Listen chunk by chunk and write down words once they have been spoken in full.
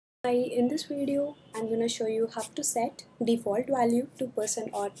In this video, I'm going to show you how to set default value to person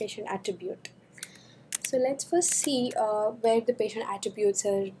or patient attribute. So let's first see where the patient attributes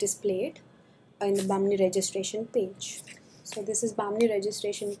are displayed in the Bahmni registration page. So this is Bahmni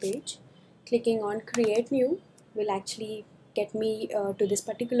registration page. Clicking on create new will actually get me to this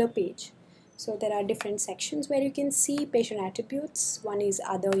particular page. So there are different sections where you can see patient attributes. One is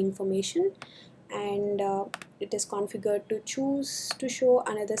other information, and it is configured to choose to show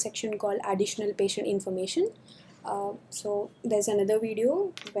another section called additional patient information. So there's another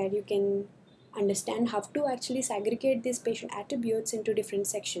video where you can understand how to actually segregate these patient attributes into different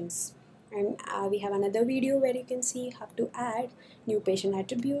sections, and we have another video where you can see how to add new patient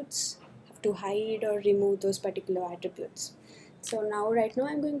attributes, how to hide or remove those particular attributes. So right now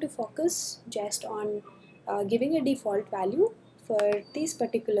I'm going to focus just on giving a default value for these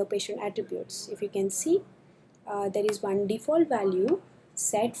particular patient attributes. If you can see, there is one default value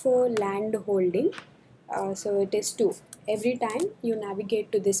set for land holding. So it is 2. Every time you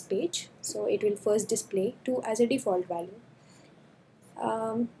navigate to this page, so it will first display 2 as a default value.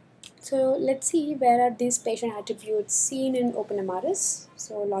 So let's see where are these patient attributes seen in OpenMRS.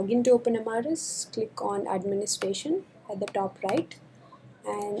 So log into OpenMRS, click on administration at the top right,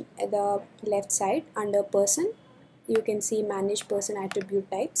 and at the left side under person you can see manage person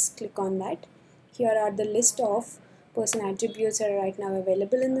attribute types. Click on that. Here are the list of person attributes that are right now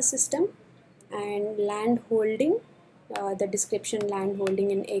available in the system, and land holding, the description land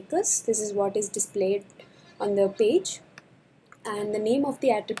holding in acres, this is what is displayed on the page, and the name of the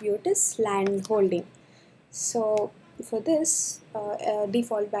attribute is land holding. So for this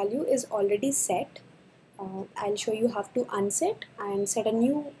default value is already set. I'll show you how to unset and set a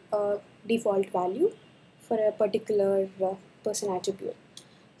new default value for a particular person attribute.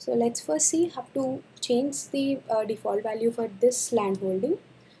 So let's first see how to change the default value for this land holding.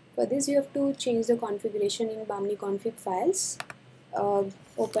 For this you have to change the configuration in Bahmni config files.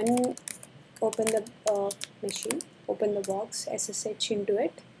 Open the machine, open the box, SSH into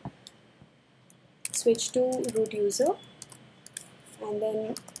it, switch to root user, and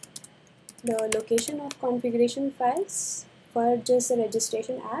then the location of configuration files for just the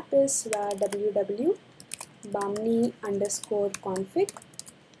registration app is www.bahmni_config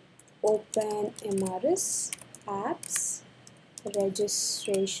open mrs apps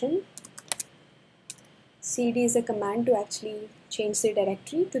registration. cd is a command to actually change the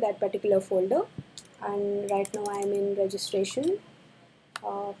directory to that particular folder, and right now I am in registration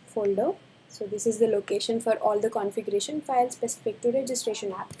folder. So this is the location for all the configuration files specific to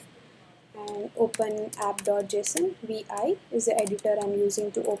registration app. And open app.json, vi is the editor I'm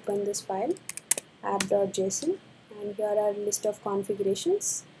using to open this file, app.json, and here are a list of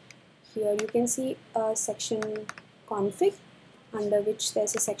configurations. Here you can see a section config, under which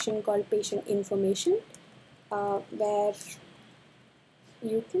there's a section called patient information, where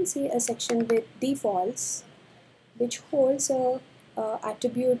you can see a section with defaults which holds a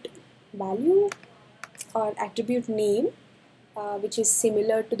attribute value or attribute name which is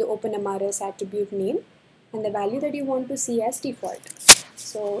similar to the OpenMRS attribute name, and the value that you want to see as default.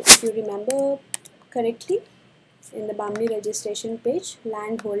 So if you remember correctly, in the Bahmni registration page,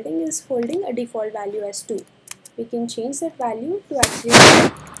 land holding is holding a default value as 2. We can change that value to actually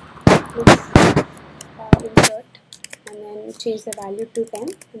insert and then change the value to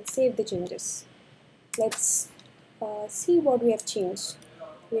 10 and save the changes. Let's see what we have changed.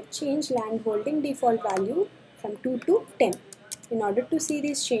 We have changed land holding default value from 2 to 10. In order to see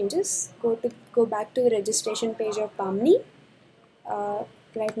these changes, go back to the registration page of Bahmni.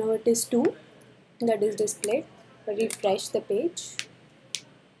 Right now it is 2 that is displayed. Refresh the page,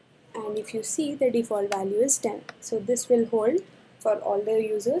 and if you see, the default value is 10. So this will hold for all the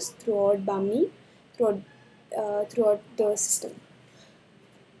users throughout Bahmni, throughout the system.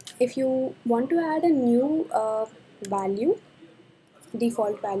 If you want to add a new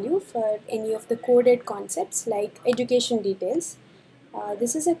default value for any of the coded concepts like education details,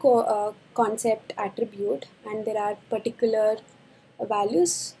 this is a concept attribute, and there are particular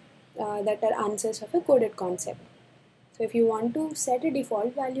values that are answers of a coded concept. So if you want to set a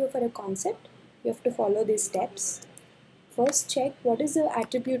default value for a concept, you have to follow these steps. First, check what is the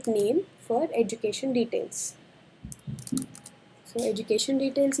attribute name for education details. So education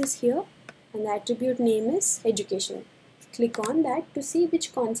details is here, and the attribute name is education. Click on that to see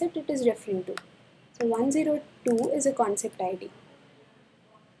which concept it is referring to. So 102 is a concept ID.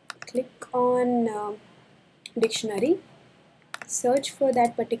 Click on dictionary, search for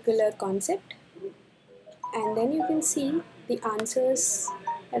that particular concept, and then you can see the answers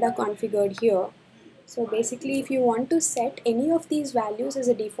that are configured here. So basically, if you want to set any of these values as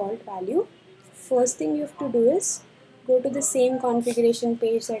a default value, first thing you have to do is go to the same configuration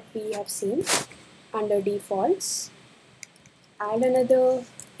page that we have seen. Under defaults, add another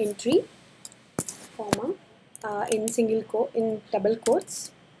entry, comma, in double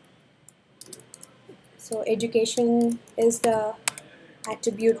quotes. So education is the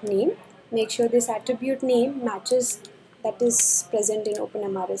attribute name. Make sure this attribute name matches that is present in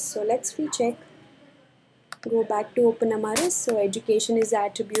OpenMRS. So let's recheck. Go back to OpenMRS. So education is the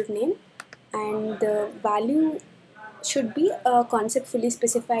attribute name, and the value should be a concept fully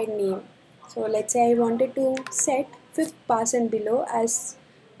specified name. So let's say I wanted to set fifth pass and below as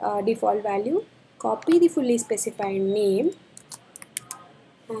default value. Copy the fully specified name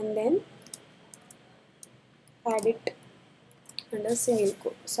and then add it under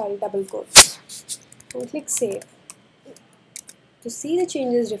double quotes, and click save. To see the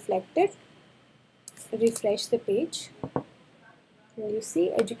changes reflected, refresh the page, and you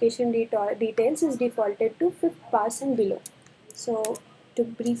see education details is defaulted to fifth pass and below. So to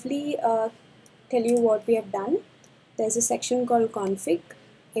briefly tell you what we have done, there's a section called config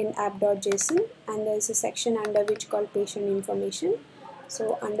in app.json, and there's a section under which called patient information.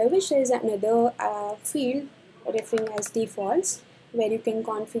 So under which there is another field referring as defaults, where you can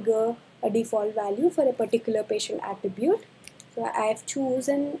configure a default value for a particular patient attribute. So I have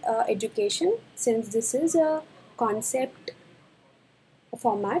chosen education, since this is a concept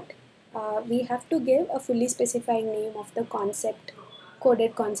format. We have to give a fully specified name of the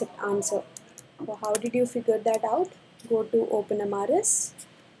coded concept answer. So how did you figure that out? Go to OpenMRS,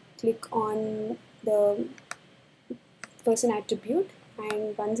 click on the person attribute,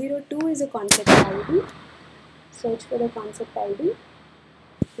 and 102 is a concept ID. Search for the concept ID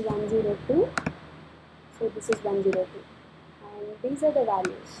 102. So this is 102, and these are the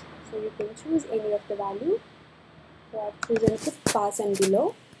values. So you can choose any of the value. So I have chosen fifth pass and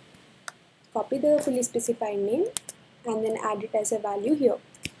below. Copy the fully specified name and then add it as a value here.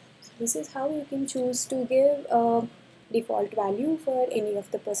 So this is how you can choose to give a default value for any of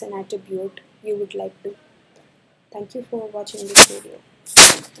the person attribute you would like to. Thank you for watching this video.